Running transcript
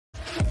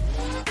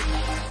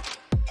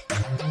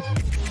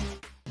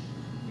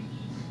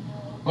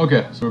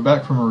Okay, so we're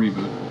back from a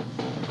reboot.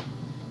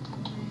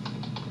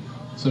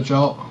 Switch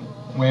out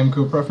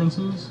Wacom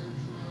preferences.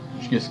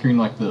 You should get a screen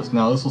like this.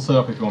 Now this will set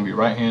up if you want to be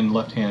right hand,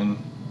 left hand.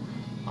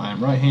 I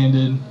am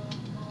right-handed.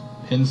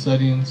 Pin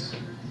settings.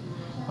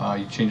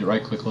 You change it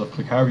right click, left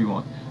click, however you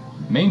want.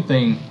 Main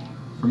thing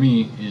for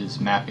me is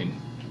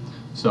mapping.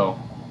 So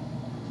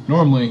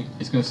normally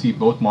it's going to see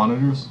both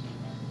monitors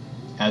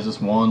as this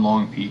one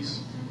long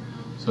piece.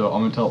 So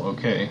I'm going to tell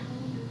OK.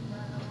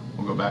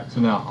 We'll go back. So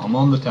now I'm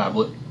on the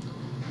tablet.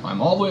 I'm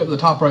all the way up the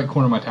top right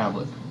corner of my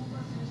tablet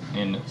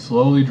and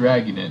slowly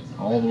dragging it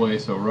all the way.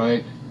 So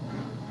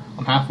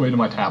I'm halfway to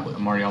my tablet.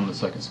 I'm already on the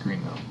second screen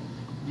now.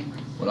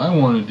 What I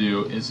want to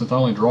do is, since I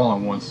only draw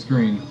on one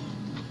screen,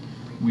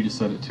 we just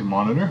set it to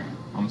monitor.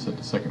 I'm going to set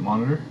the second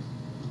monitor.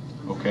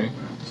 Okay.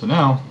 So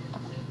now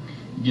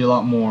you get a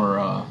lot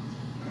more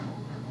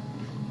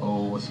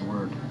what's the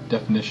word?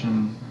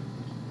 Definition,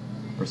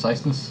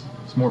 preciseness.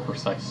 It's more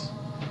precise.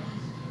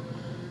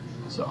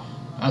 So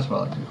that's what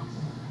I like to do.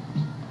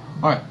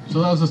 Alright, so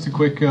that was just a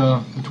quick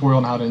tutorial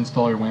on how to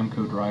install your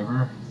Wacom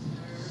driver.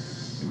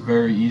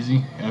 Very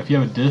easy. If you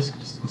have a disk,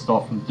 just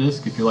install it from the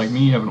disk. If you're like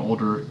me, you have an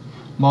older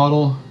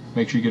model,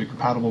 make sure you get a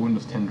compatible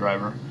Windows 10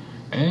 driver.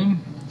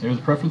 And there's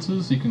the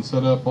preferences. You can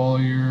set up all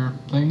your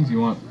things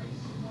you want,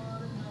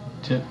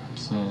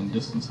 tips and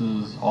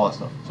distances, all that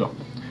stuff. So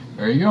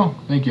there you go.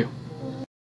 Thank you.